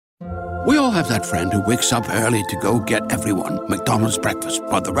We all have that friend who wakes up early to go get everyone McDonald's breakfast,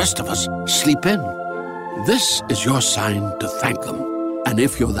 while the rest of us sleep in. This is your sign to thank them. And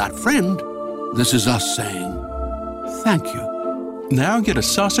if you're that friend, this is us saying thank you. Now get a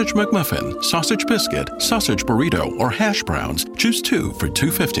sausage McMuffin, sausage biscuit, sausage burrito, or hash browns. Choose 2 for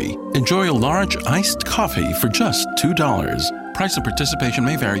 $2.50. Enjoy a large iced coffee for just $2. Price and participation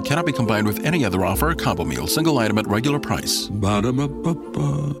may vary. Cannot be combined with any other offer or combo meal. Single item at regular price.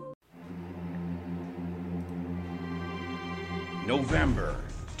 Ba-da-ba-ba-ba. November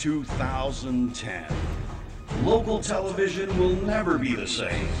 2010. Local television will never be the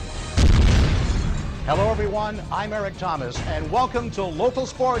same. Hello, everyone. I'm Eric Thomas, and welcome to Local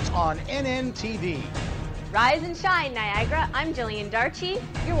Sports on NNTV. Rise and shine, Niagara. I'm Jillian Darchie.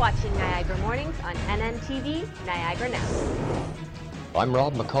 You're watching Niagara Mornings on NNTV, Niagara Now. I'm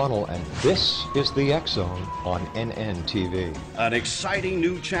Rob McConnell, and this is the X Zone on NNTV. An exciting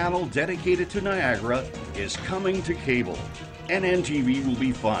new channel dedicated to Niagara is coming to cable. NNTV will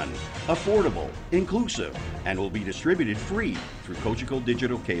be fun, affordable, inclusive, and will be distributed free through Cogeco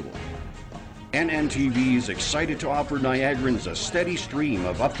Digital Cable. NNTV is excited to offer Niagarans a steady stream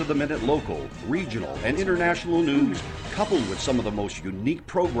of up-to-the-minute local, regional, and international news, coupled with some of the most unique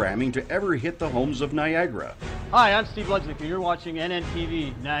programming to ever hit the homes of Niagara. Hi, I'm Steve Ludsnick, and you're watching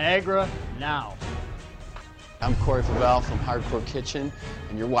NNTV, Niagara Now. I'm Corey Favell from Hardcore Kitchen,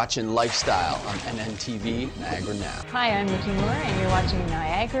 and you're watching Lifestyle on NNTV, Niagara Now. Hi, I'm Nikki Moore, and you're watching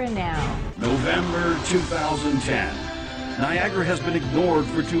Niagara Now. November 2010. Niagara has been ignored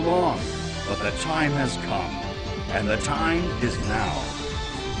for too long, but the time has come, and the time is now.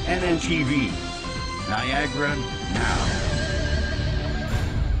 NNTV, Niagara Now.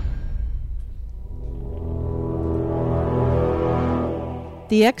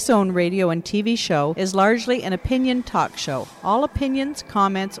 The X Zone radio and TV show is largely an opinion talk show. All opinions,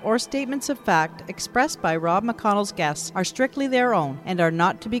 comments, or statements of fact expressed by Rob McConnell's guests are strictly their own and are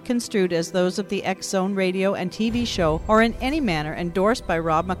not to be construed as those of the X Zone radio and TV show or in any manner endorsed by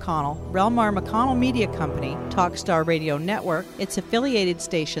Rob McConnell, Relmar McConnell Media Company, Talkstar Radio Network, its affiliated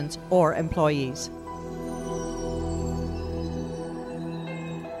stations, or employees.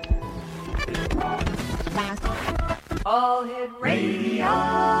 All Hit Radio.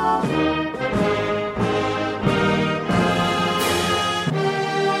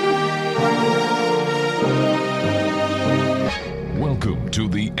 Welcome to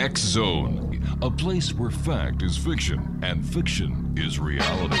the X Zone, a place where fact is fiction and fiction is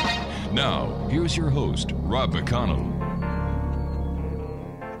reality. Now, here's your host, Rob McConnell.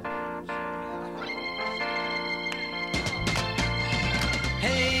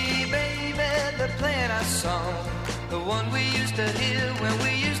 Hey, baby, they're playing our song. The one we used to hear when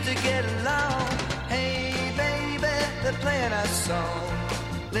we used to get along. Hey, baby, they're playing our song.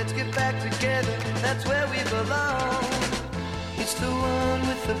 Let's get back together, that's where we belong. It's the one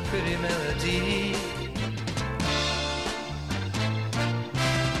with the pretty melody.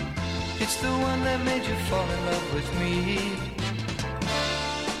 It's the one that made you fall in love with me.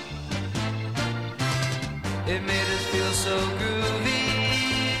 It made us feel so groovy.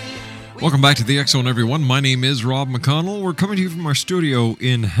 Welcome back to the X Zone, everyone. My name is Rob McConnell. We're coming to you from our studio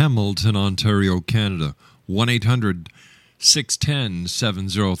in Hamilton, Ontario, Canada.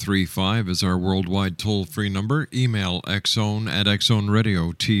 1-800-610-7035 is our worldwide toll-free number. Email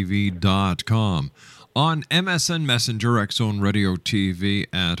xzone@xzoneradiotv.com. On MSN Messenger,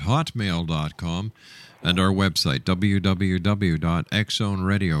 xzoneradiotv@hotmail.com. And our website,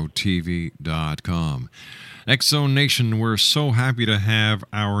 www.xzoneradiotv.com. X Zone Nation, we're so happy to have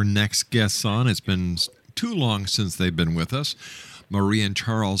our next guests on. It's been too long since they've been with us. Marie and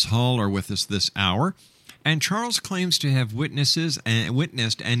Charles Hall are with us this hour. And Charles claims to have witnessed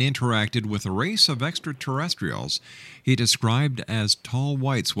and interacted with a race of extraterrestrials he described as tall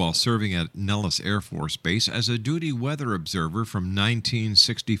whites while serving at Nellis Air Force Base as a duty weather observer from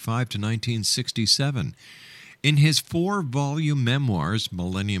 1965 to 1967. In his 4-volume memoirs,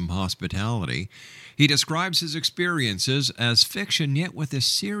 Millennium Hospitality, he describes his experiences as fiction, yet with a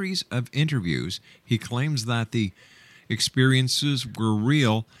series of interviews, he claims that the experiences were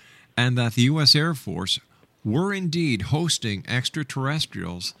real and that the U.S. Air Force were indeed hosting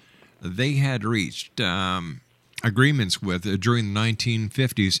extraterrestrials they had reached agreements with during the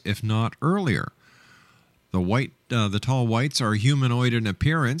 1950s, if not earlier. The tall whites are humanoid in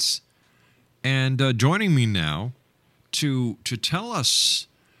appearance, and joining me now to tell us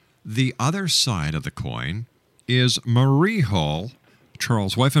the other side of the coin is Marie Hall,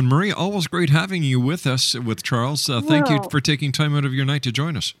 Charles' wife. And Marie, always great having you with us, with Charles. Thank you for taking time out of your night to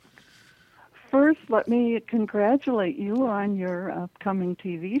join us. first, let me congratulate you on your upcoming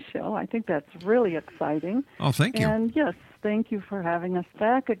TV show. I think that's really exciting. Oh, thank you. And yes, thank you for having us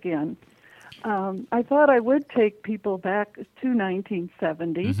back again. I thought I would take people back to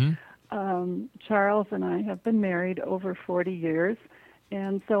 1970. Mm-hmm. Charles and I have been married over 40 years,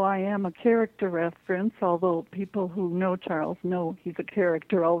 and so I am a character reference, although people who know Charles know he's a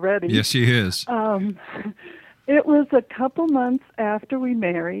character already. Yes, he is. It was a couple months after we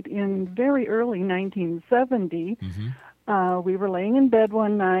married in very early 1970. Mm-hmm. We were laying in bed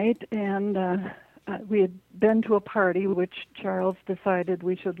one night, and we had been to a party which Charles decided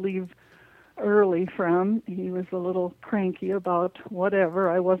we should leave early from. He was a little cranky about whatever,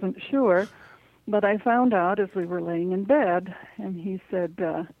 I wasn't sure. But I found out as we were laying in bed, and he said,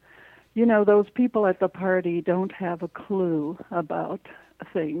 those people at the party don't have a clue about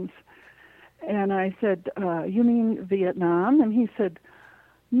things. And I said, you mean Vietnam? And he said,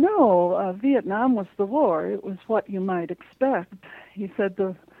 no, Vietnam was the war. It was what you might expect. He said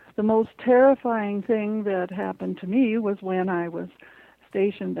the most terrifying thing that happened to me was when I was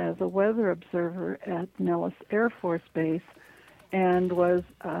stationed as a weather observer at Nellis Air Force Base and was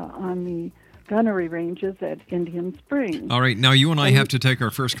on the gunnery ranges at Indian Springs. All right, now you and I have to take our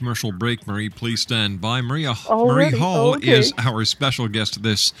first commercial break. Marie, please stand by. Marie Hall Okay. is our special guest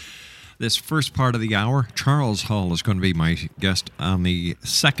this first part of the hour. Charles Hall is going to be my guest on the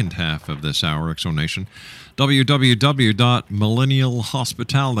second half of this hour, Exonation.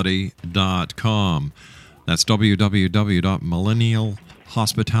 www.millennialhospitality.com. That's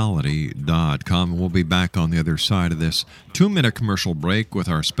www.millennialhospitality.com. We'll be back on the other side of this 2-minute commercial break with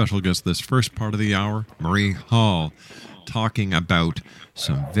our special guest this first part of the hour, Marie Hall, talking about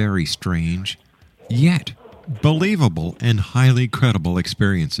some very strange, yet believable and highly credible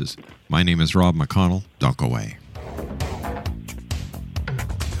experiences. My name is Rob McConnell. Don't go away.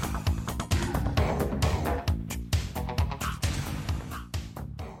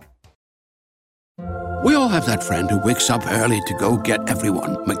 We all have that friend who wakes up early to go get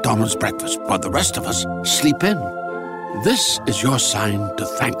everyone McDonald's breakfast while the rest of us sleep in. This is your sign to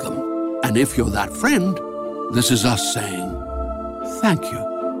thank them. And if you're that friend, this is us saying thank you.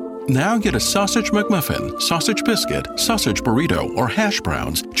 Now get a sausage McMuffin, sausage biscuit, sausage burrito, or hash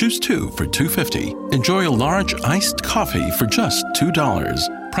browns. Choose 2 for $2.50. Enjoy a large iced coffee for just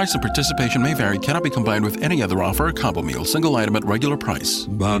 $2. Price and participation may vary. Cannot be combined with any other offer or combo meal. Single item at regular price.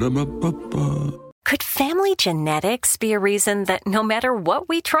 Ba-da-ba-ba-ba. Could family genetics be a reason that no matter what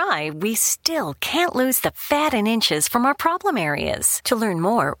we try, we still can't lose the fat and inches from our problem areas? To learn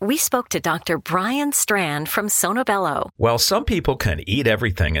more, we spoke to Dr. Brian Strand from Sonobello. Well, some people can eat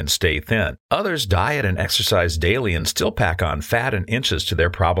everything and stay thin. Others diet and exercise daily and still pack on fat and inches to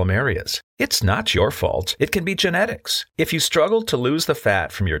their problem areas. It's not your fault. It can be genetics. If you struggle to lose the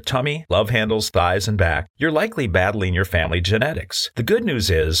fat from your tummy, love handles, thighs, and back, you're likely battling your family genetics. The good news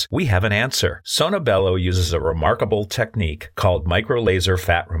is we have an answer. Sonobello uses a remarkable technique called microlaser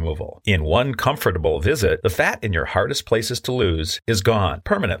fat removal. In one comfortable visit, the fat in your hardest places to lose is gone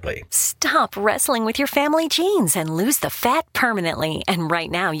permanently. Stop wrestling with your family genes and lose the fat permanently. And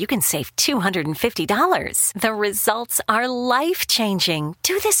right now, you can save $250. The results are life-changing.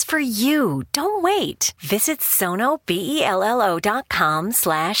 Do this for you. Don't wait. Visit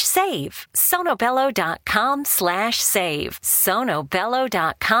sonobello.com/save. sonobello.com/save.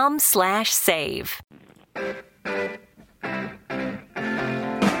 sonobello.com/save.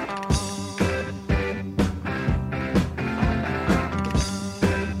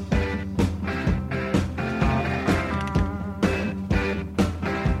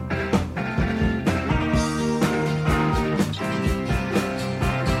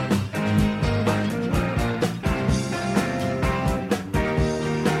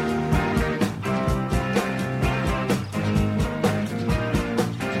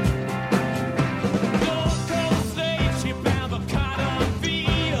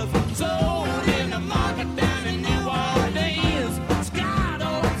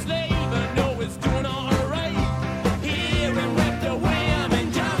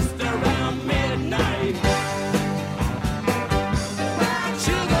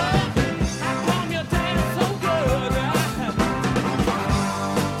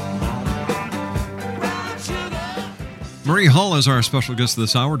 Marie Hall is our special guest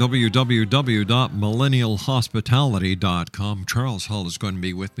this hour, www.millennialhospitality.com. Charles Hall is going to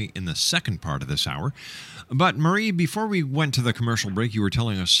be with me in the second part of this hour. But Marie, before we went to the commercial break, you were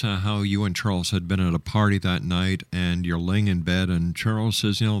telling us how you and Charles had been at a party that night, and you're laying in bed, and Charles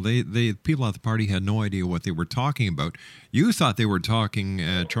says, they people at the party had no idea what they were talking about. You thought they were talking,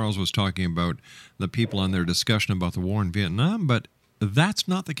 Charles was talking about the people and their discussion about the war in Vietnam, but that's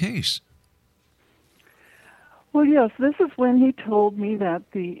not the case. Well, yes, this is when he told me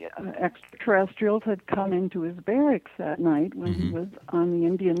that the extraterrestrials had come into his barracks that night when he was on the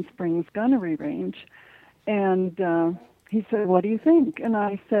Indian Springs gunnery range. And he said, "What do you think?" And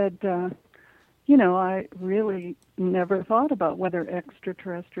I said, I really never thought about whether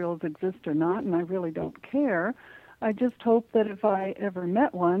extraterrestrials exist or not, and I really don't care. I just hope that if I ever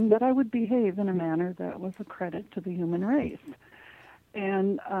met one, that I would behave in a manner that was a credit to the human race.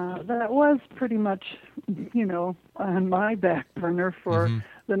 And that was pretty much, on my back burner for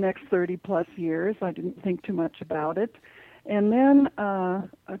the next 30-plus years. I didn't think too much about it. And then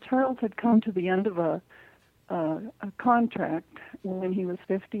Charles had come to the end of a contract when he was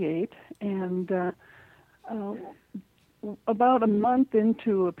 58, and about a month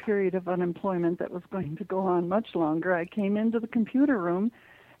into a period of unemployment that was going to go on much longer, I came into the computer room,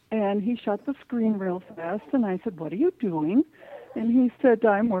 and he shut the screen real fast, and I said, "What are you doing?" And he said,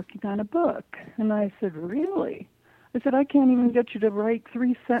 "I'm working on a book." And I said, "Really?" I said, "I can't even get you to write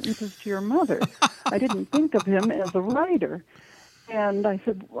 3 sentences to your mother." I didn't think of him as a writer. And I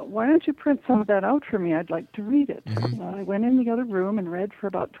said, "Why don't you print some of that out for me? I'd like to read it." I went in the other room and read for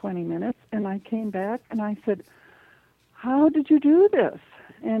about 20 minutes, and I came back and I said, "How did you do this?"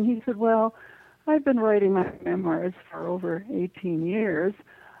 And he said, "Well, I've been writing my memoirs for over 18 years.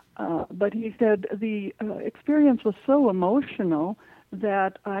 But he said the experience was so emotional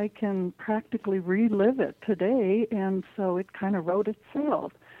that I can practically relive it today, and so it kind of wrote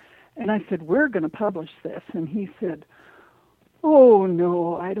itself." And I said, "We're going to publish this." And he said, "Oh,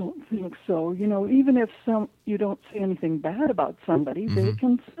 no, I don't think so. Even if you don't say anything bad about somebody, they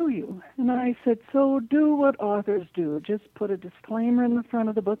can sue you." And I said, "So do what authors do. Just put a disclaimer in the front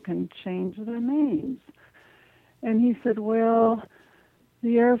of the book and change their names." And he said, "Well,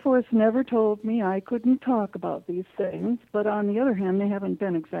 the Air Force never told me I couldn't talk about these things, but on the other hand, they haven't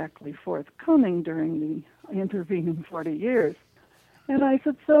been exactly forthcoming during the intervening 40 years. And I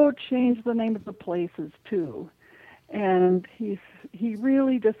said, "So change the name of the places, too." And he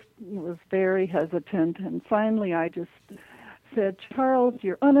really just was very hesitant. And finally, I just said, "Charles,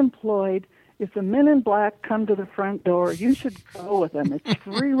 you're unemployed. If the men in black come to the front door, you should go with them. It's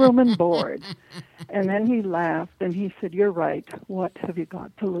free room and board." And then he laughed and he said, "You're right. What have we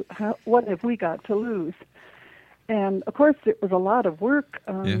got to lose?" And of course, it was a lot of work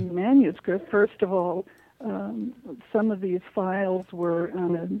on the manuscript. First of all, some of these files were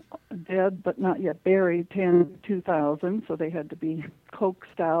on a dead but not yet buried 10-2000, so they had to be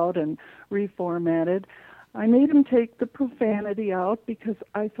coaxed out and reformatted. I made him take the profanity out because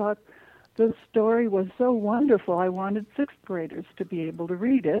I thought the story was so wonderful. I wanted 6th graders to be able to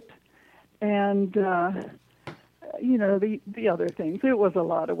read it. And, the other things. It was a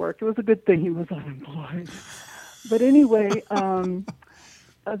lot of work. It was a good thing he was unemployed. But anyway,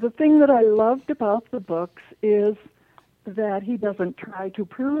 the thing that I loved about the books is that he doesn't try to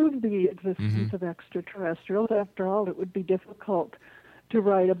prove the existence of extraterrestrials. After all, it would be difficult to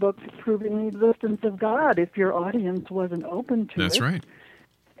write a book proving the existence of God if your audience wasn't open to it. That's right.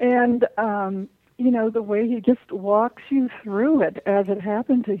 And, the way he just walks you through it as it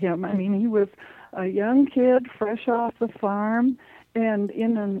happened to him. I mean, he was a young kid, fresh off the farm, and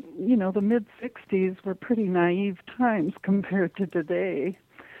in the mid-'60s were pretty naive times compared to today.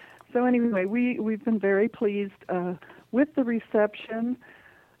 So anyway, we've been very pleased with the reception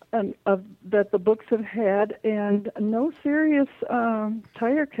that the books have had, and no serious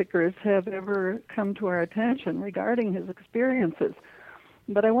tire kickers have ever come to our attention regarding his experiences.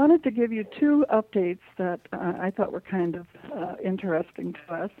 But I wanted to give you 2 updates that I thought were kind of interesting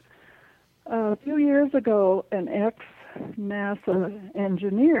to us. A few years ago, an ex-NASA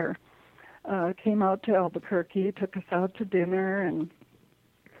engineer came out to Albuquerque, took us out to dinner, and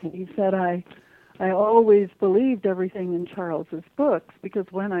he said, I always believed everything in Charles's books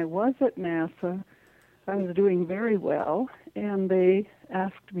because when I was at NASA, I was doing very well, and they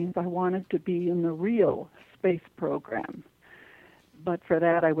asked me if I wanted to be in the real space program. But for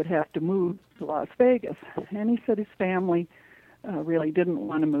that, I would have to move to Las Vegas. And he said his family really didn't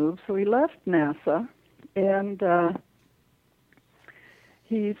want to move, so he left NASA, and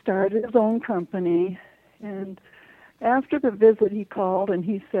he started his own company. And after the visit, he called and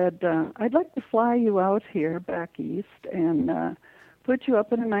he said, "I'd like to fly you out here back east and put you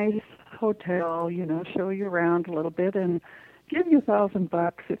up in a nice hotel, show you around a little bit, and give you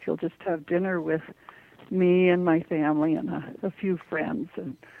 $1,000 if you'll just have dinner with me and my family and a few friends."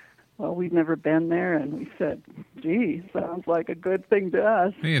 And well, we'd never been there, and we said, "Gee, sounds like a good thing to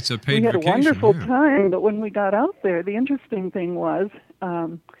us." Hey, it's a paid vacation. We had vacation, a wonderful time, but when we got out there, the interesting thing was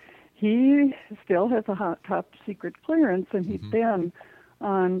he still has a top secret clearance, and he'd been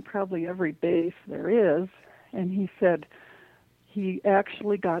on probably every base there is. and he said he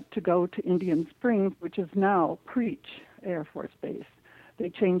actually got to go to Indian Springs, which is now Creech Air Force Base. They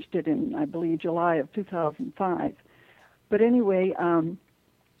changed it in, I believe, July of 2005. But anyway,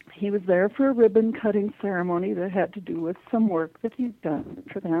 he was there for a ribbon-cutting ceremony that had to do with some work that he'd done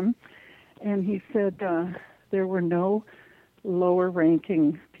for them. And he said there were no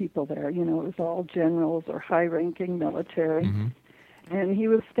lower-ranking people there. You know, it was all generals or high-ranking military. Mm-hmm. And he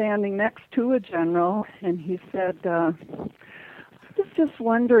was standing next to a general, and he said, I was just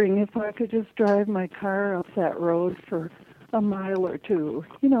wondering if I could just drive my car up that road for a mile or two.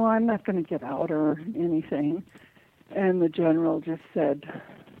 You know, I'm not going to get out or anything. And the general just said,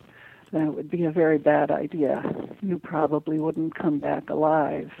 that would be a very bad idea. You probably wouldn't come back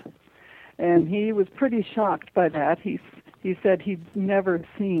alive. And he was pretty shocked by that. He said he'd never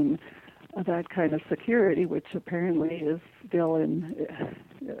seen that kind of security, which apparently is still in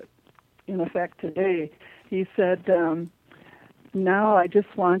effect today. He said, now I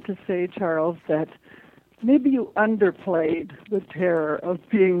just want to say, Charles, that maybe you underplayed the terror of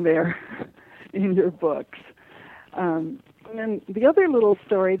being there in your books. And then the other little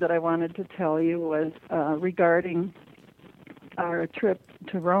story that I wanted to tell you was regarding our trip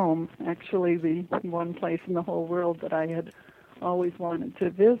to Rome, actually the one place in the whole world that I had always wanted to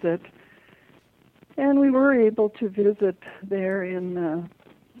visit. And we were able to visit there in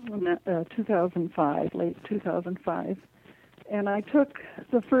 2005, late 2005. And I took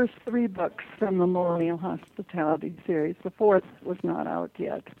the first 3 books from the Millennial Hospitality series. The 4th was not out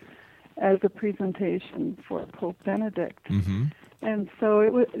yet, as a presentation for Pope Benedict. Mm-hmm. And so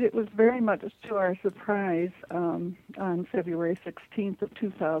it was very much to our surprise on February 16th of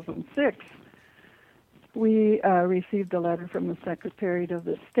 2006, we received a letter from the Secretary of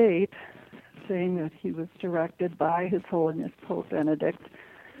the State saying that he was directed by His Holiness Pope Benedict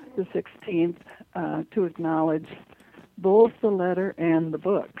the 16th to acknowledge both the letter and the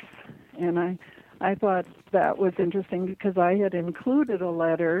books. And I thought that was interesting because I had included a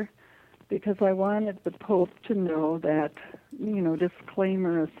letter because I wanted the Pope to know that, you know,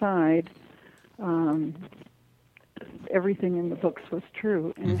 disclaimer aside, everything in the books was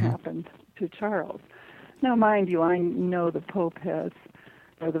true and happened to Charles. Now, mind you, I know the Pope has,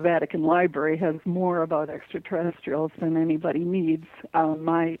 or the Vatican Library has more about extraterrestrials than anybody needs.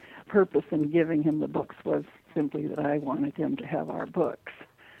 My purpose in giving him the books was simply that I wanted him to have our books.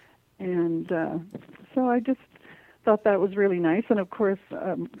 And so I just thought that was really nice. And, of course,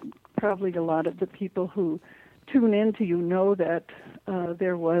 probably a lot of the people who tune into you know that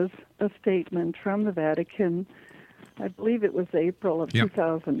there was a statement from the Vatican, I believe it was April of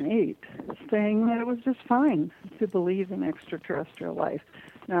 2008, saying that it was just fine to believe in extraterrestrial life.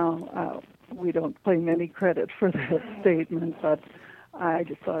 Now, we don't claim any credit for that statement, but I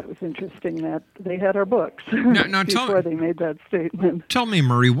just thought it was interesting that they had our books now before they made that statement. Tell me,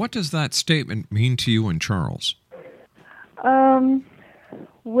 Marie, what does that statement mean to you and Charles?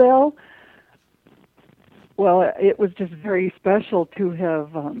 Well, it was just very special to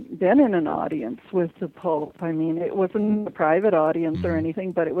have been in an audience with the Pope. I mean, it wasn't a private audience or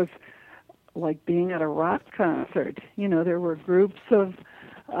anything, but it was like being at a rock concert. You know, there were groups of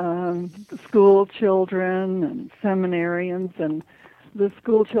school children and seminarians, and the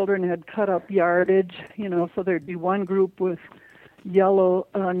school children had cut up yardage, you know, so there'd be one group with yellow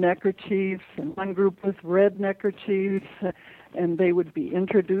neckerchiefs and one group with red neckerchiefs, and they would be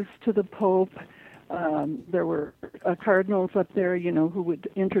introduced to the Pope. There were cardinals up there, you know, who would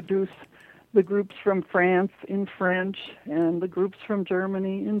introduce the groups from France in French and the groups from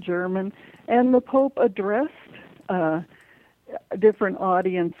Germany in German. And the Pope addressed different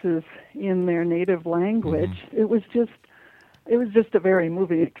audiences in their native language. It was just a very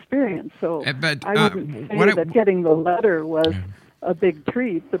moving experience. So I wouldn't say that getting the letter was a big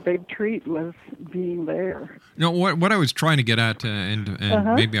treat. The big treat was being there. No, what I was trying to get at, and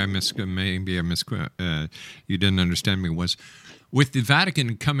maybe you didn't understand me, was with the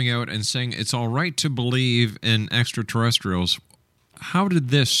Vatican coming out and saying it's all right to believe in extraterrestrials. How did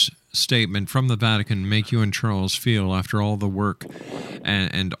this statement from the Vatican make you and Charles feel after all the work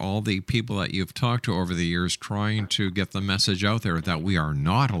and all the people that you've talked to over the years trying to get the message out there that we are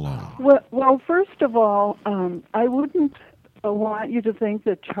not alone? Well, first of all, I wouldn't want you to think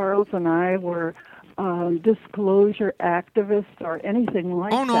that Charles and I were disclosure activists or anything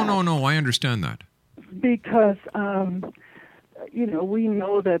like that. Oh, no, I understand that. Because, you know, we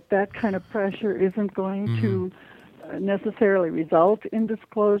know that kind of pressure isn't going to necessarily result in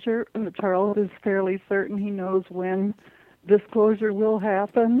disclosure. Charles is fairly certain he knows when disclosure will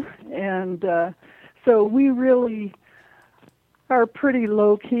happen. And so we really are pretty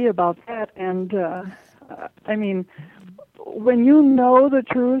low-key about that. And I mean, when you know the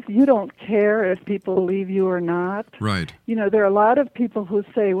truth, you don't care if people believe you or not. Right. You know, there are a lot of people who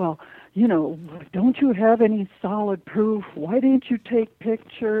say, well, you know, don't you have any solid proof? Why didn't you take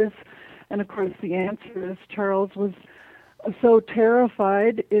pictures? And of course, the answer is Charles was so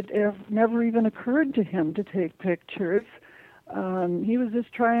terrified, it never even occurred to him to take pictures. He was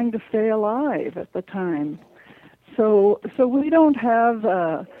just trying to stay alive at the time. So we don't have,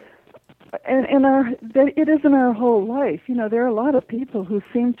 it isn't our whole life. You know, there are a lot of people who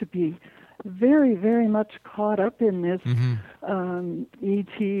seem to be very, very much caught up in this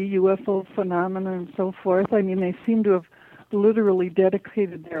ET, UFO phenomenon and so forth. I mean, they seem to have literally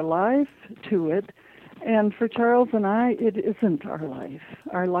dedicated their life to it. And for Charles and I, it isn't our life.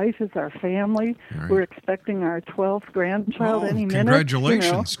 Our life is our family. Right. We're expecting our 12th grandchild any minute.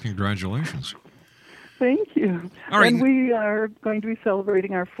 Congratulations. Congratulations. Thank you. All right. And we are going to be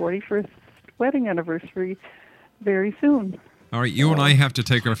celebrating our 41st wedding anniversary very soon. All right, you and I have to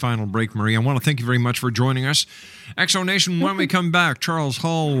take our final break, Marie. I want to thank you very much for joining us. X-Zone Nation, when we come back, Charles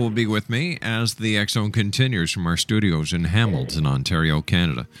Hall will be with me as the X-Zone continues from our studios in Hamilton, Ontario,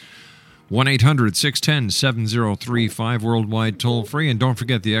 Canada. 1-800-610-7035, worldwide toll-free. And don't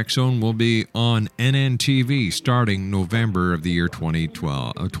forget, the X-Zone will be on NNTV starting November of the year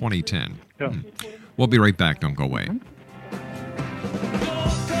 2010. Yeah. We'll be right back. Don't go away.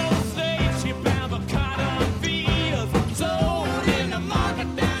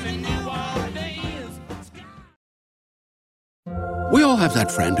 We all have that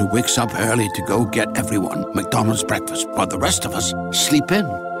friend who wakes up early to go get everyone McDonald's breakfast, while the rest of us sleep in.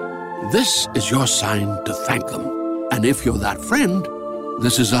 This is your sign to thank them. And if you're that friend,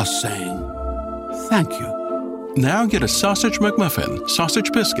 this is us saying thank you. Now get a sausage McMuffin,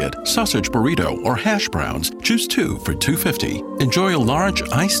 sausage biscuit, sausage burrito, or hash browns. Choose 2 for $2.50. Enjoy a large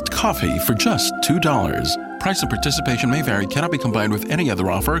iced coffee for just $2. Price and participation may vary. Cannot be combined with any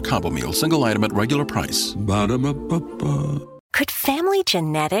other offer or combo meal. Single item at regular price. Ba-da-ba-ba-ba. Could family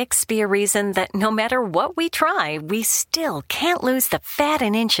genetics be a reason that no matter what we try, we still can't lose the fat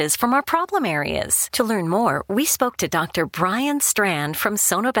and inches from our problem areas? To learn more, we spoke to Dr. Brian Strand from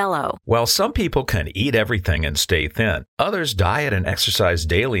Sonobello. While some people can eat everything and stay thin, others diet and exercise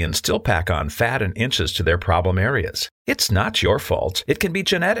daily and still pack on fat and inches to their problem areas. It's not your fault. It can be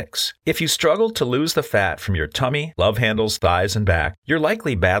genetics. If you struggle to lose the fat from your tummy, love handles, thighs, and back, you're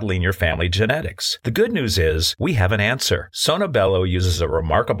likely battling your family genetics. The good news is we have an answer. Sonobello uses a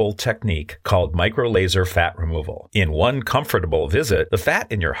remarkable technique called microlaser fat removal. In one comfortable visit, the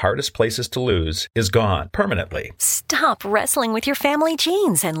fat in your hardest places to lose is gone permanently. Stop wrestling with your family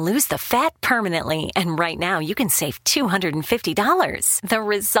genes and lose the fat permanently. And right now, you can save $250. The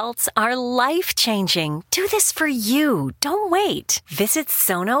results are life-changing. Do this for you. Don't wait. Visit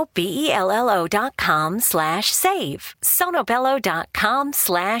sonobello.com/save.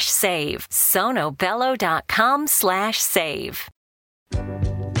 sonobello.com/save. sonobello.com/save.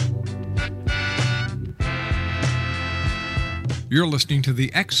 You're listening to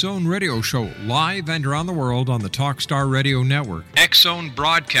the X-Zone Radio Show, live and around the world on the Talkstar Radio Network, X-Zone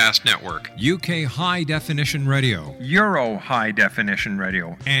Broadcast Network, UK High Definition Radio, Euro High Definition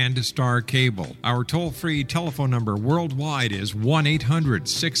Radio, and Star Cable. Our toll-free telephone number worldwide is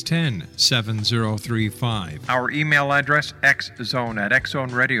 1-800-610-7035. Our email address,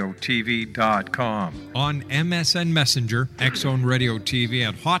 xzone@xzoneradiotv.com. On MSN Messenger,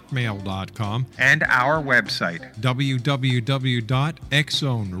 xzoneradiotv@hotmail.com, and our website, www.xzoneradiotv.com.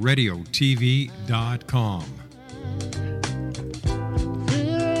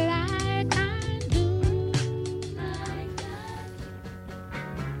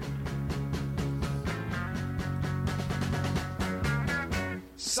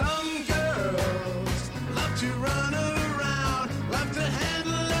 Some girls love to run around, love to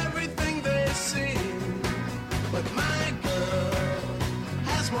handle everything they see. But my girl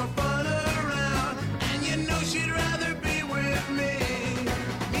has more fun around, and you know she'd rather be with me.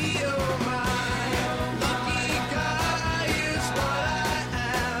 Me, oh my, lucky guy is what I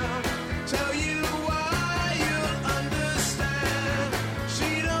am. Tell you why, you'll understand.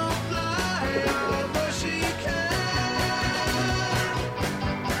 She don't fly, although she can.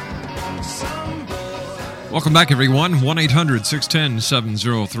 Some boy. Welcome back, everyone.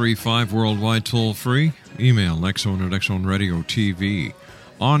 1-800-610-7035, worldwide toll-free. Email xzone@xzoneradiotv.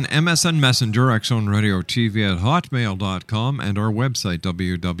 On MSN Messenger, xzoneradiotv@hotmail.com, and our website,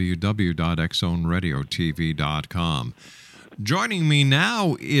 www.xzoneradiotv.com. Joining me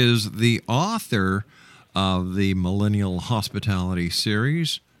now is the author of the Millennial Hospitality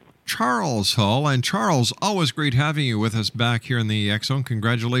Series, Charles Hull. And Charles, always great having you with us back here in the X Zone.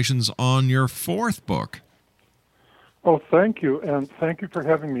 Congratulations on your 4th book. Oh, thank you, and thank you for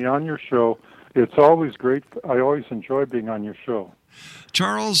having me on your show. It's always great. I always enjoy being on your show.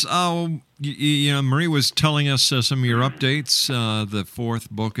 Charles, Marie was telling us some of your updates. The 4th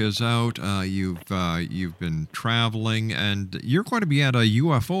book is out. You've been traveling, and you're going to be at a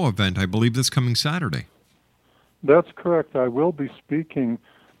UFO event, I believe, this coming Saturday. That's correct. I will be speaking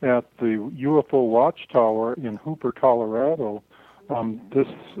at the UFO Watchtower in Hooper, Colorado,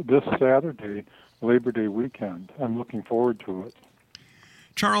 this Saturday, Labor Day weekend. I'm looking forward to it.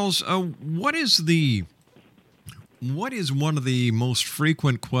 Charles, what is one of the most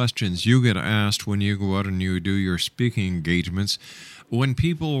frequent questions you get asked when you go out and you do your speaking engagements, when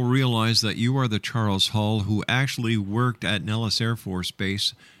people realize that you are the Charles Hull who actually worked at Nellis Air Force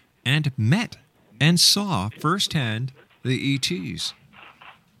Base and met and saw firsthand the ETs?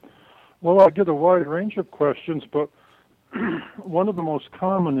 Well, I get a wide range of questions, but one of the most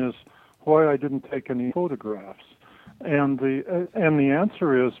common is why I didn't take any photographs. And the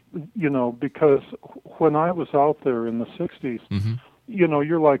answer is, because when I was out there in the 60s,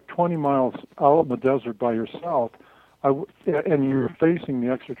 you're like 20 miles out in the desert by yourself, and you're facing the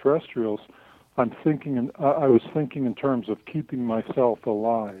extraterrestrials. I was thinking in terms of keeping myself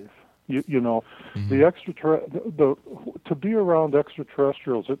alive. To be around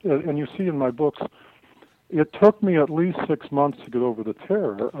extraterrestrials, and you see in my books, it took me at least 6 months to get over the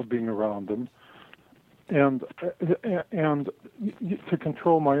terror of being around them. And to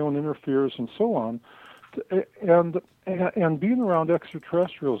control my own inner fears and so on, and being around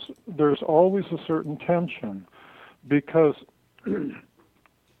extraterrestrials, there's always a certain tension because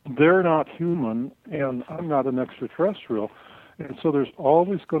they're not human and I'm not an extraterrestrial, and so there's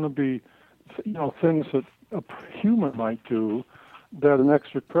always going to be, things that a human might do that an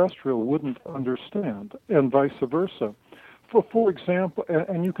extraterrestrial wouldn't understand, and vice versa. For example,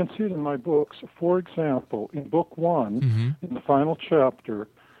 and you can see it in my books, for example, in book 1, in the final chapter,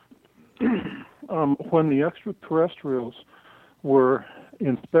 when the extraterrestrials were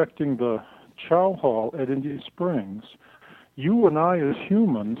inspecting the chow hall at Indian Springs, you and I as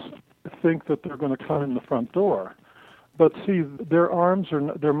humans think that they're going to come in the front door. But see, their arms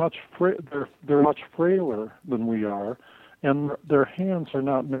they're much frailer than we are, and their hands are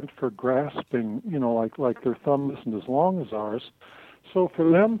not meant for grasping, like their thumb isn't as long as ours. So for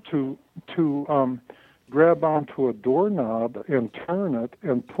them to grab onto a doorknob and turn it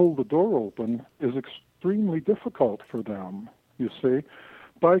and pull the door open is extremely difficult for them, you see.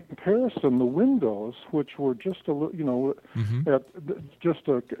 By comparison, the windows, which were just at just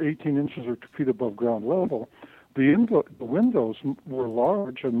 18 inches or 2 feet above ground level, the windows were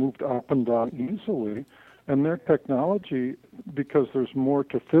large and moved up and down easily. And their technology, because there's more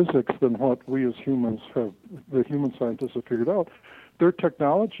to physics than what we as humans have, the human scientists have figured out, their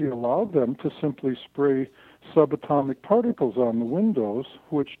technology allowed them to simply spray subatomic particles on the windows,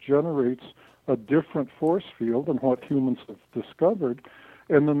 which generates a different force field than what humans have discovered,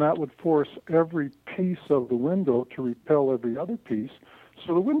 and then that would force every piece of the window to repel every other piece,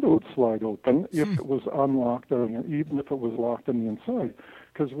 so the window would slide open if it was unlocked, even if it was locked on the inside,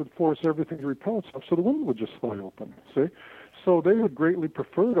 because it would force everything to repel itself, so the window would just slide open, see? So they would greatly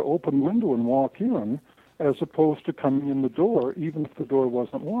prefer to open the window and walk in as opposed to coming in the door, even if the door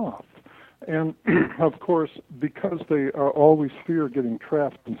wasn't locked. And, of course, because they are always fear getting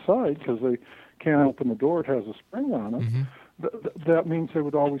trapped inside because they can't open the door, it has a spring on it, that means they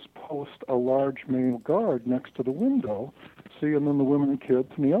would always post a large male guard next to the window, see, and then the women and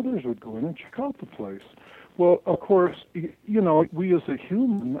kids and the others would go in and check out the place. Well, of course, we as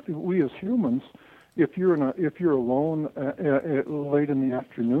humans, if you're alone late in the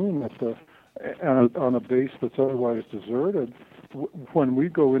afternoon on a base that's otherwise deserted, when we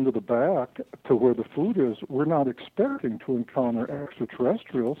go into the back to where the food is, we're not expecting to encounter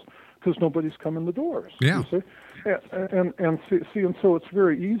extraterrestrials because nobody's come in the doors. Yeah. You see? And so it's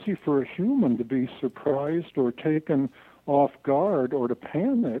very easy for a human to be surprised or taken off guard or to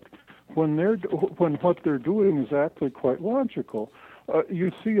panic when what they're doing is actually quite logical.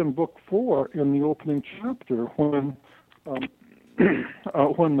 You see in book 4, in the opening chapter, when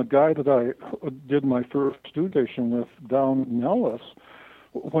the guy that I did my first station with down Nellis,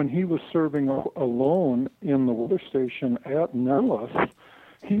 when he was serving alone in the weather station at Nellis,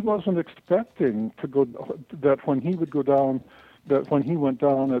 he wasn't expecting to go, that when he would go down, that when he went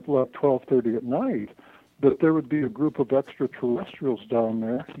down at 12:30 at night, that there would be a group of extraterrestrials down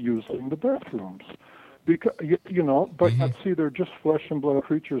there using the bathrooms. Because, but see, they're just flesh and blood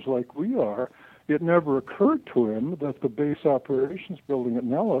creatures like we are, it never occurred to him that the base operations building at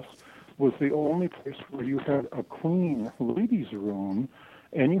Nellis was the only place where you had a clean ladies' room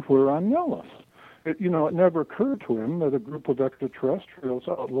anywhere on Nellis. It never occurred to him that a group of extraterrestrials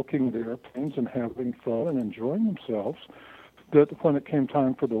out looking at airplanes and having fun and enjoying themselves, that when it came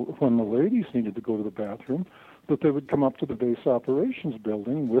time when the ladies needed to go to the bathroom, that they would come up to the base operations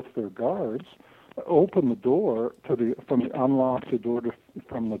building with their guards, open the door unlock the door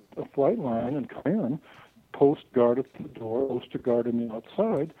from the flight line and come in, post guard at the door, post a guard on the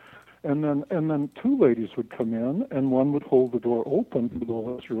outside, and then two ladies would come in, and one would hold the door open to the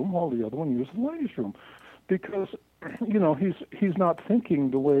ladies' room while the other one used the ladies' room, because he's not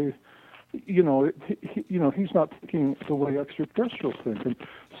thinking the way he's not thinking the way extraterrestrials think. And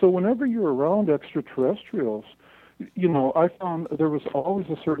so whenever you're around extraterrestrials, I found there was always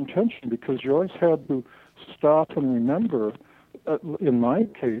a certain tension, because you always had to stop and remember, in my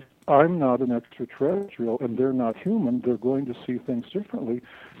case, I'm not an extraterrestrial and they're not human. They're going to see things differently.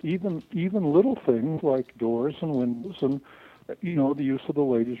 Even little things like doors and windows and, the use of the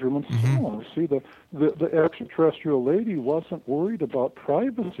ladies' room and so on. See, the extraterrestrial lady wasn't worried about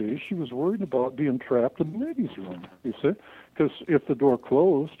privacy. She was worried about being trapped in the ladies' room, you see? Because if the door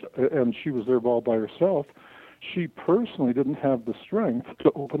closed and she was there all by herself, she personally didn't have the strength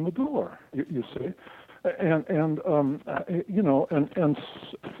to open the door, you see?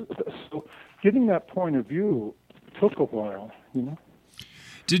 So getting that point of view took a while,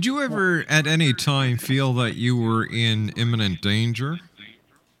 Did you ever at any time feel that you were in imminent danger?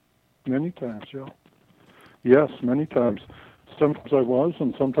 Many times, yeah. Yes, many times. Sometimes I was,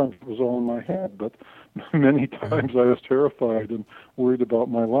 and sometimes it was all in my head, but many times I was terrified and worried about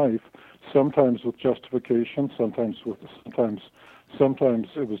my life, sometimes with justification, sometimes it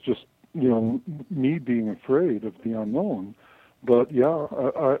was just me being afraid of the unknown. But yeah,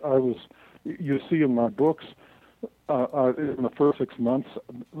 I was. You see in my books, in the first 6 months,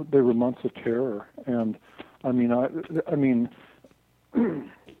 they were months of terror, and in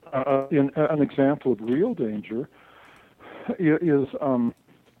an example of real danger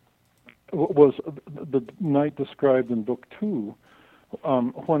was the night described in book 2,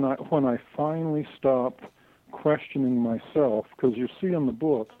 when I finally stopped questioning myself, because you see in the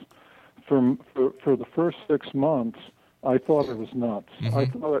books, for the first 6 months, I thought I was nuts. I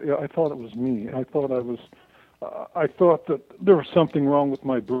thought it was me. I thought that there was something wrong with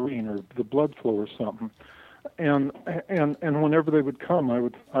my brain or the blood flow or something. And whenever they would come, I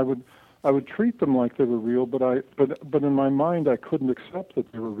would treat them like they were real, but in my mind I couldn't accept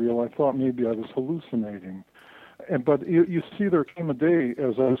that they were real. I thought maybe I was hallucinating. But you see, there came a day,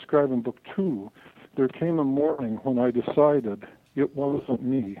 as I describe in book 2, there came a morning when I decided it wasn't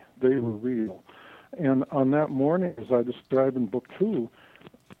me. They were real. And on that morning, as I describe in book 2,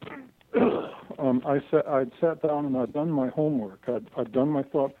 I'd sat down and I'd done my homework. I'd done my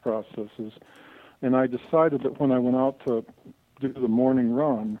thought processes, and I decided that when I went out to do the morning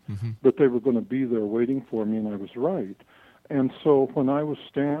run, that they were going to be there waiting for me, and I was right. And so when I was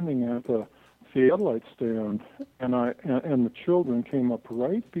standing at the theodolite stand, and the children came up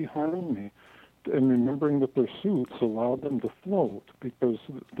right behind me, and remembering that their suits allowed them to float, because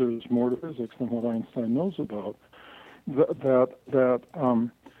there's more to physics than what Einstein knows about, that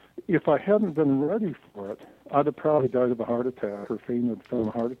if I hadn't been ready for it, I'd have probably died of a heart attack or fainted from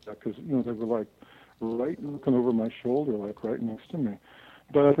a heart attack, because they were like right looking over my shoulder, like right next to me.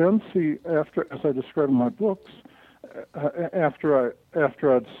 But I then see, after, as I describe in my books, after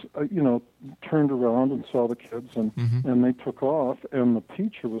I'd turned around and saw the kids and they took off, and the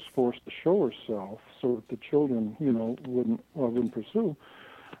teacher was forced to show herself so that the children wouldn't pursue.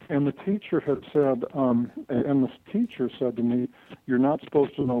 And the teacher had said, and this teacher said to me, "You're not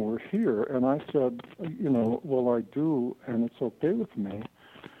supposed to know we're here." And I said, "Well, I do, and it's okay with me."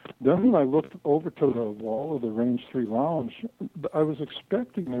 Then when I looked over to the wall of the Range 3 lounge, I was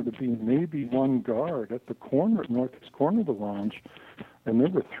expecting there to be maybe one guard at the northeast corner of the lounge, and there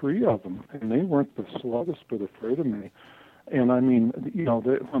were 3 of them, and they weren't the slightest bit afraid of me. And I mean,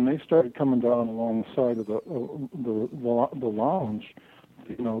 when they started coming down along the side of the lounge,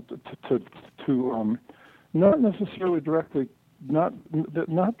 to not necessarily directly, not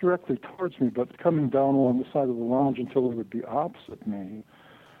directly towards me, but coming down along the side of the lounge until they would be opposite me.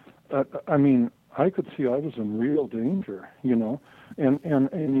 I mean, I could see I was in real danger, and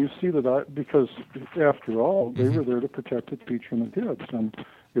you see that because after all, they were there to protect the teacher and the kids, and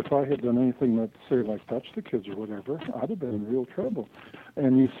if I had done anything that, say, like touch the kids or whatever, I'd have been in real trouble.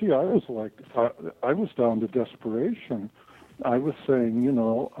 And you see, I was like, I was down to desperation. I was saying,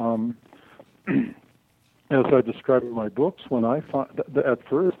 as I described in my books, when I at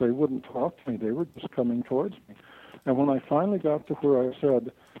first they wouldn't talk to me; they were just coming towards me. And when I finally got to where I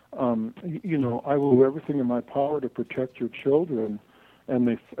said, I will do everything in my power to protect your children, and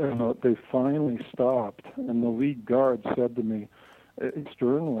they finally stopped. And the lead guard said to me,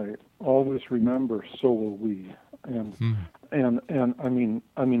 sternly, "Always remember, so will we." And I mean,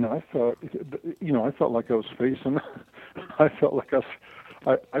 I felt, I felt like I was facing. I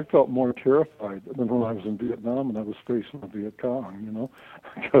felt more terrified than when I was in Vietnam and I was facing the Viet Cong,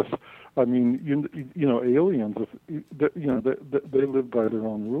 because I mean, aliens, they live by their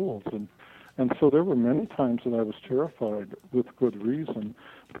own rules, and so there were many times that I was terrified with good reason,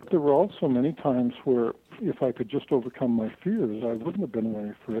 but there were also many times where if I could just overcome my fears, I wouldn't have been in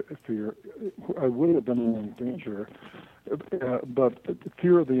any fear. I wouldn't have been in any danger. But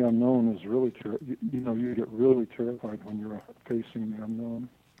fear of the unknown is really, you get really terrified when you're facing the unknown.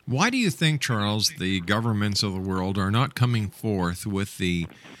 Why do you think, Charles, the governments of the world are not coming forth with the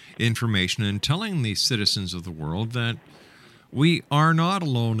information and telling the citizens of the world that we are not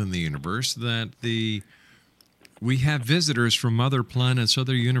alone in the universe, that we have visitors from other planets,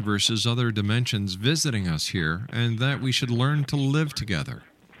 other universes, other dimensions visiting us here, and that we should learn to live together?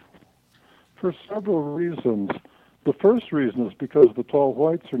 For several reasons. The first reason is because the tall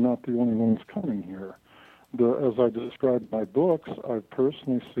whites are not the only ones coming here. As I described in my books, I've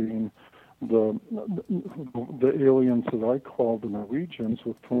personally seen the aliens that I call the Norwegians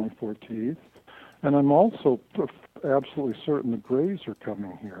with 24 teeth, and I'm also absolutely certain the Greys are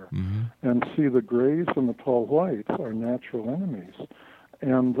coming here. Mm-hmm. And see, the Greys and the tall whites are natural enemies.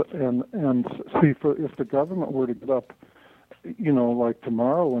 And see, if the government were to get up, like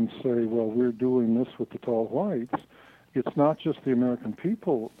tomorrow and say, well, we're doing this with the tall whites, it's not just the American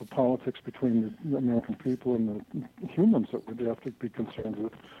people, the politics between the American people and the humans that we have to be concerned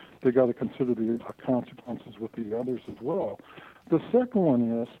with. They got to consider the consequences with the others as well. The second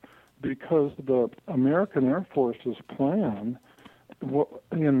one is because the American Air Force's plan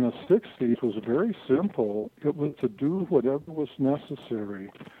in the 60s was very simple. It was to do whatever was necessary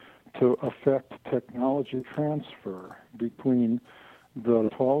to affect technology transfer between the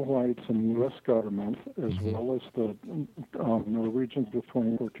tall whites and the U.S. government, as well as the Norwegians with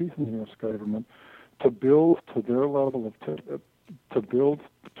 24 teeth in the U.S. government, to build to their level of to build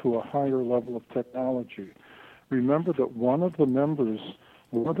to a higher level of technology. Remember that one of the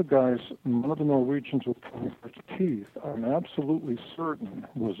Norwegians with 24 teeth, I'm absolutely certain,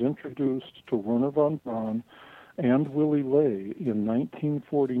 was introduced to Werner von Braun and Willy Ley in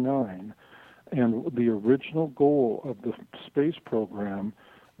 1949. And the original goal of the space program,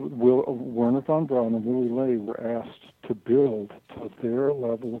 Werner von Braun and Willy Ley were asked to build to their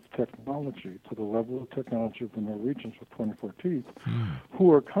level of technology, to the level of technology of the Norwegians with 24 teeth,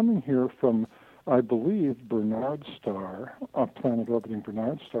 who are coming here from, I believe, Bernard Star, a planet orbiting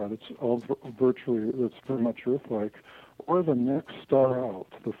Bernard Star that's that's very much Earth-like, or the next star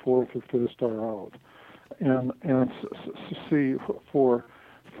out, the fourth or fifth star out. And for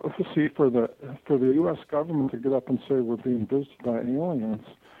the U.S. government to get up and say we're being visited by aliens,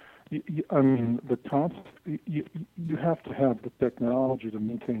 you have to have the technology to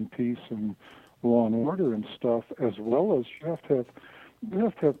maintain peace and law and order and stuff, as well as you have to have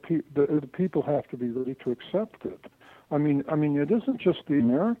the people have to be ready to accept it. I mean, it isn't just the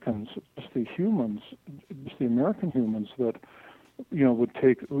Americans, it's the humans, it's the American humans that would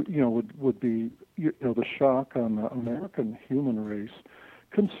take would be the shock on the American human race.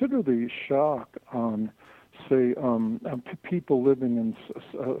 Consider the shock on, say, people living in,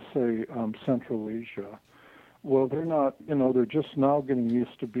 say, Central Asia. Well, they're not, they're just now getting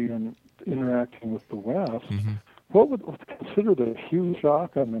used to interacting with the West. Mm-hmm. What would consider the huge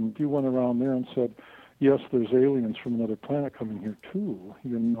shock on them if you went around there and said, yes, there's aliens from another planet coming here too?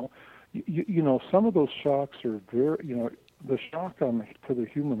 Some of those shocks are very, the shock to the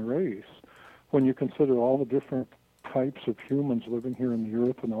human race, when you consider all the different types of humans living here in the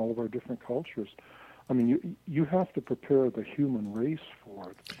Earth and all of our different cultures. I mean, you have to prepare the human race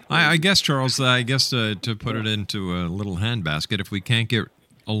for it. I guess, Charles, to put it into a little handbasket, if we can't get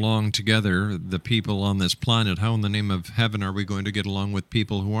along together, the people on this planet, how in the name of heaven are we going to get along with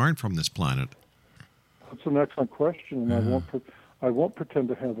people who aren't from this planet? That's an excellent question, and I won't pretend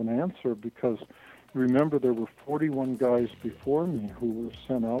to have an answer, because remember, there were 41 guys before me who were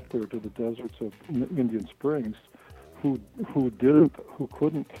sent out there to the deserts of Indian Springs who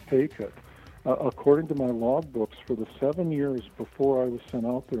couldn't take it. According to my logbooks, for the 7 years before I was sent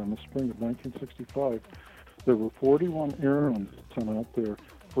out there in the spring of 1965, there were 41 airmen sent out there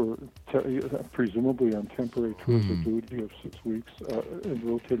for presumably on temporary tours of duty of 6 weeks in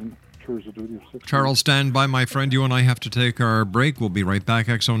rotating tours of duty of 6 Charles, stand by, my friend. You and I have to take our break. We'll be right back.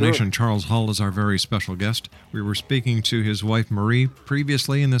 Exo Nation. Charles Hull is our very special guest. We were speaking to his wife, Marie,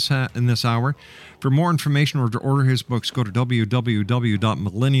 previously in this hour. For more information or to order his books, go to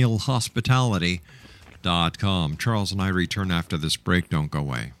www.millennialhospitality.com. Charles and I return after this break. Don't go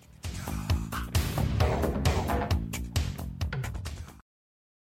away.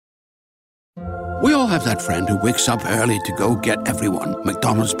 We all have that friend who wakes up early to go get everyone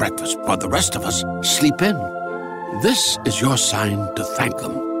McDonald's breakfast, while the rest of us sleep in. This is your sign to thank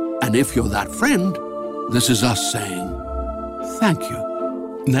them. And if you're that friend, this is us saying thank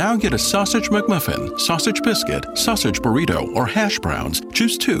you. Now get a sausage McMuffin, sausage biscuit, sausage burrito, or hash browns.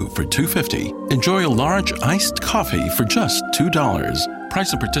 Choose 2 for $2.50. Enjoy a large iced coffee for just $2.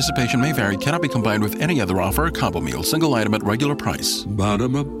 Price and participation may vary. Cannot be combined with any other offer or combo meal. Single item at regular price.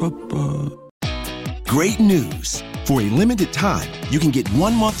 Ba-da-ba-ba-ba. Great news! For a limited time, you can get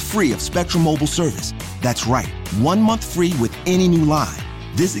 1 month free of Spectrum Mobile service. That's right, 1 month free with any new line.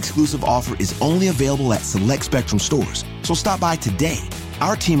 This exclusive offer is only available at select Spectrum stores, so stop by today.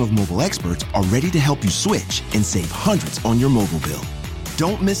 Our team of mobile experts are ready to help you switch and save hundreds on your mobile bill.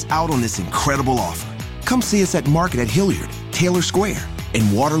 Don't miss out on this incredible offer. Come see us at Market at Hilliard, Taylor Square,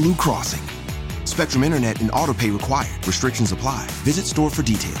 and Waterloo Crossing. Spectrum Internet and autopay required. Restrictions apply. Visit store for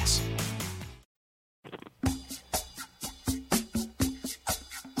details.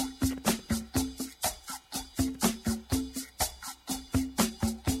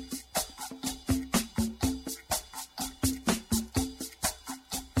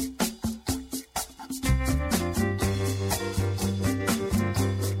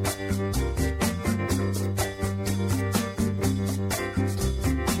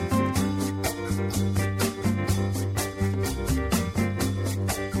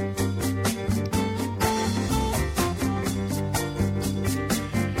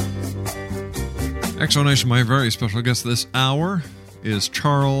 Exonation, my very special guest this hour is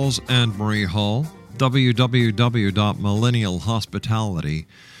Charles and Marie Hull,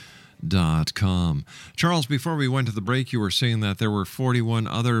 www.millennialhospitality.com. Charles, before we went to the break, you were saying that there were 41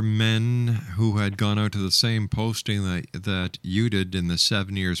 other men who had gone out to the same posting that you did in the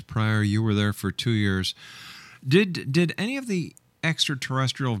 7 years prior. You were there for 2 years. Did any of the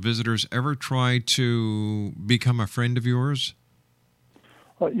extraterrestrial visitors ever try to become a friend of yours?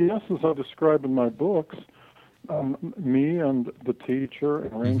 Yes, as I describe in my books, me and the teacher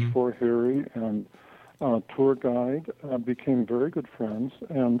and Range 4 Harry and tour guide became very good friends,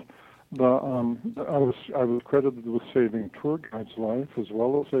 and I was credited with saving tour guide's life as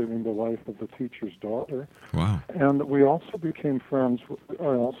well as saving the life of the teacher's daughter. Wow! And we also became friends. I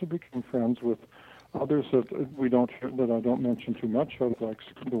also became friends with others that I don't mention too much of, like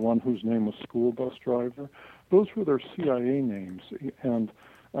the one whose name was School Bus Driver. Those were their CIA names, and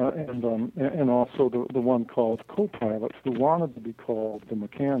also the one called Co-Pilot, who wanted to be called the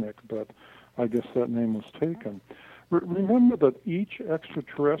Mechanic, but I guess that name was taken. Remember that each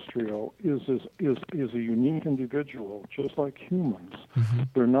extraterrestrial is a unique individual, just like humans. Mm-hmm.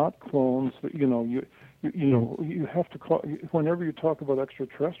 They're not clones. You have to call, whenever you talk about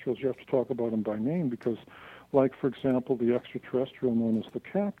extraterrestrials, you have to talk about them by name because, like for example, the extraterrestrial known as the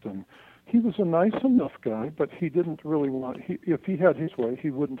Captain. He was a nice enough guy, but he didn't really if he had his way, he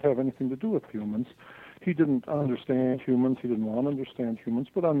wouldn't have anything to do with humans. He didn't understand humans. He didn't want to understand humans.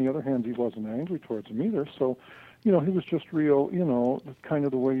 But on the other hand, he wasn't angry towards them either. So, he was just real, kind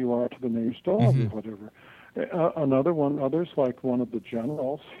of the way you are to the neighbor's dog or whatever. Others like one of the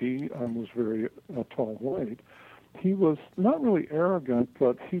generals, he was very tall white. He was not really arrogant,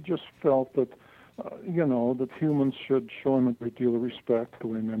 but he just felt that that humans should show him a great deal of respect, the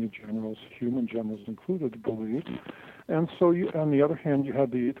way many generals, human generals included, believed. And so, on the other hand, you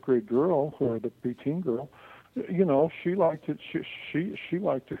had the 8th grade girl, or the preteen girl. She liked it. She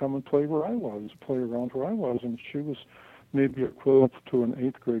liked to come and play around where I was, and she was maybe equivalent to an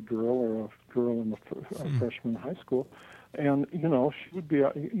 8th grade girl or a girl in the freshman high school. And she would be,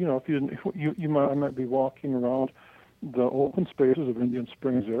 if you might be walking around the open spaces of Indian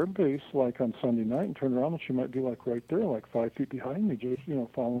Springs Air Base, like on Sunday night, and turn around and she might be like right there, like 5 feet behind me, just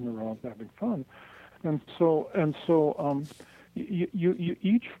following around, having fun. And so,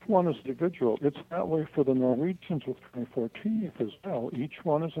 each one is individual. It's that way for the Norwegians with 24 teeth as well. Each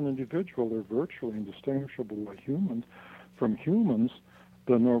one is an individual. They're virtually indistinguishable from humans.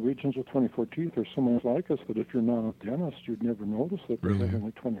 The Norwegians with 24 teeth are so much like us that if you're not a dentist, you'd never notice that they have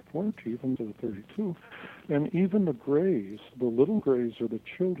only 24 teeth instead of 32. And even the Greys, the little Greys are the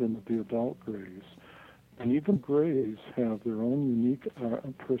children of the adult Greys. And even Greys have their own unique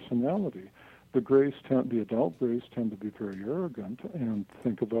personality. the adult Greys tend to be very arrogant and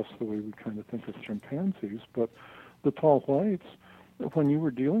think of us the way we kind of think of chimpanzees. But the tall whites, when you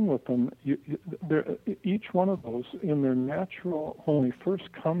were dealing with them, each one of those, in their natural, when they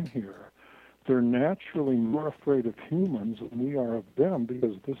first come here, they're naturally more afraid of humans than we are of them,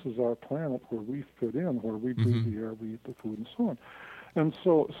 because this is our planet where we fit in, where we breathe the air, we eat the food, and so on. And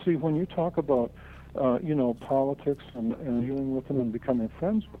so, see, when you talk about, politics and dealing with them and becoming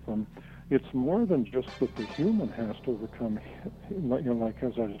friends with them, it's more than just that the human has to overcome, like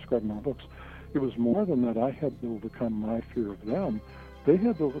as I described in my books. It was more than that. I had to overcome my fear of them. They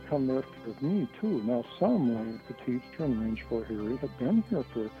had to overcome their fear of me, too. Now, some, like the teacher and Range 4 Harry, had been here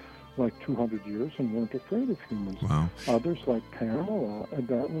for like 200 years and weren't afraid of humans. Wow. Others, like Pamela,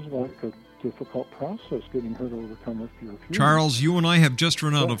 that was like a difficult process, getting her to overcome her fear of humans. Charles, you and I have just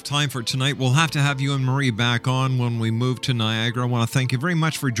run out of time for tonight. We'll have to have you and Marie back on when we move to Niagara. I want to thank you very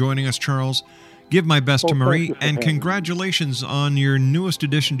much for joining us, Charles. Give my best to Marie, and congratulations on your newest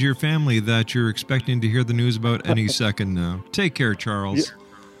addition to your family that you're expecting to hear the news about any second now. Take care, Charles. Yeah.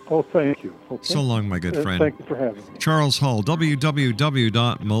 Oh, thank you. Okay. So long, my good friend. Thank you for having me. Charles Hall,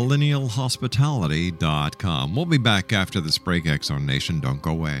 www.millennialhospitality.com. We'll be back after this break, X-Zone Nation. Don't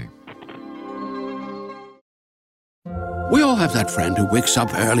go away. We all have that friend who wakes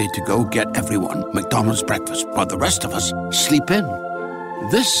up early to go get everyone McDonald's breakfast, while the rest of us sleep in.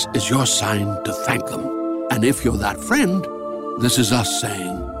 This is your sign to thank them. And if you're that friend, this is us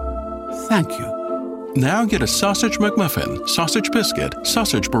saying thank you. Now get a sausage McMuffin, sausage biscuit,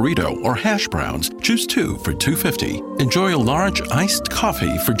 sausage burrito, or hash browns. Choose 2 for $2.50. Enjoy a large iced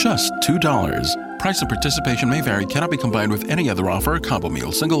coffee for just $2. Price and participation may vary. Cannot be combined with any other offer or combo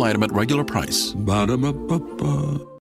meal. Single item at regular price. Ba-da-ba-ba-ba.